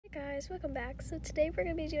Guys, welcome back. So today we're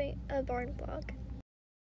going to be doing a barn vlog.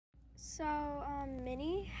 So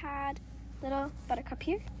Minnie had little Buttercup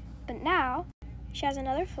here, but now she has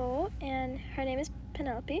another foal and her name is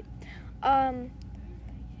Penelope.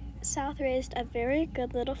 South raised a very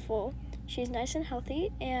good little foal. She's nice and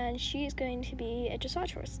healthy and she's going to be a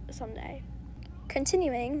dressage horse someday.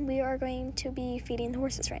 Continuing, we are going to be feeding the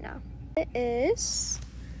horses right now. It is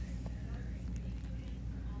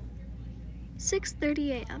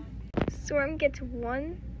 6:30 a.m. Storm gets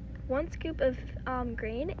one scoop of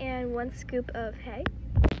grain and 1 scoop of hay.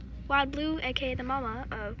 Wild Blue, aka the mama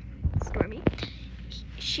of Stormy,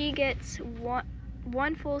 she gets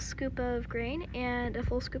one full scoop of grain and a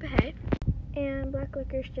full scoop of hay. And Black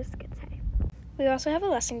Licorice just gets hay. We also have a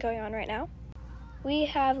lesson going on right now. We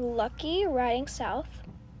have Lucky riding south,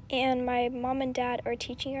 and my mom and dad are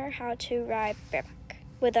teaching her how to ride bareback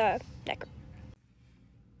with a neck rope.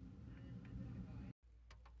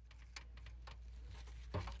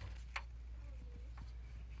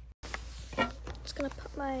 Just gonna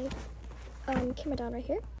put my camera down right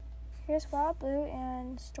here. Here's Wild Blue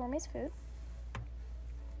and Stormy's food.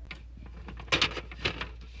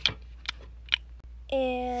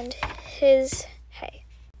 And his hay.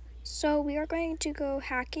 So we are going to go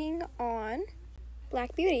hacking on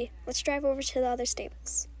Black Beauty. Let's drive over to the other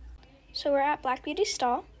stables. So we're at Black Beauty's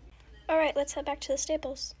stall. All right, let's head back to the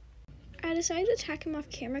stables. I decided to attack him off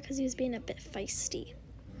camera because he was being a bit feisty.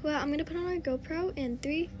 Well, I'm gonna put on our GoPro in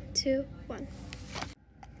 3, 2, 1.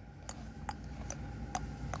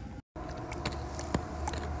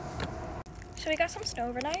 So we got some snow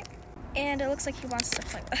overnight, and it looks like he wants to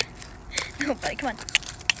play with. No, buddy, come on.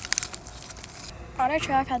 On our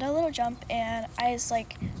track, had a little jump, and I was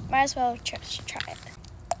like, might as well try it.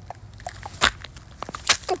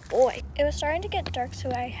 Good boy. It was starting to get dark,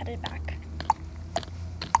 so I headed back.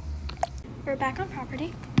 We're back on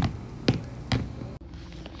property.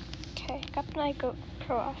 Okay, got my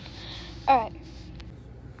GoPro off. All right.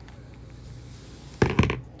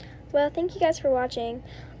 Well, thank you guys for watching.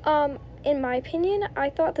 In my opinion,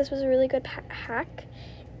 I thought this was a really good hack,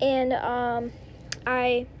 and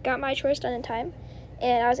I got my chores done in time,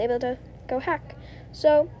 and I was able to go hack.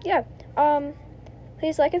 So yeah,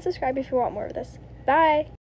 please like and subscribe if you want more of this. Bye.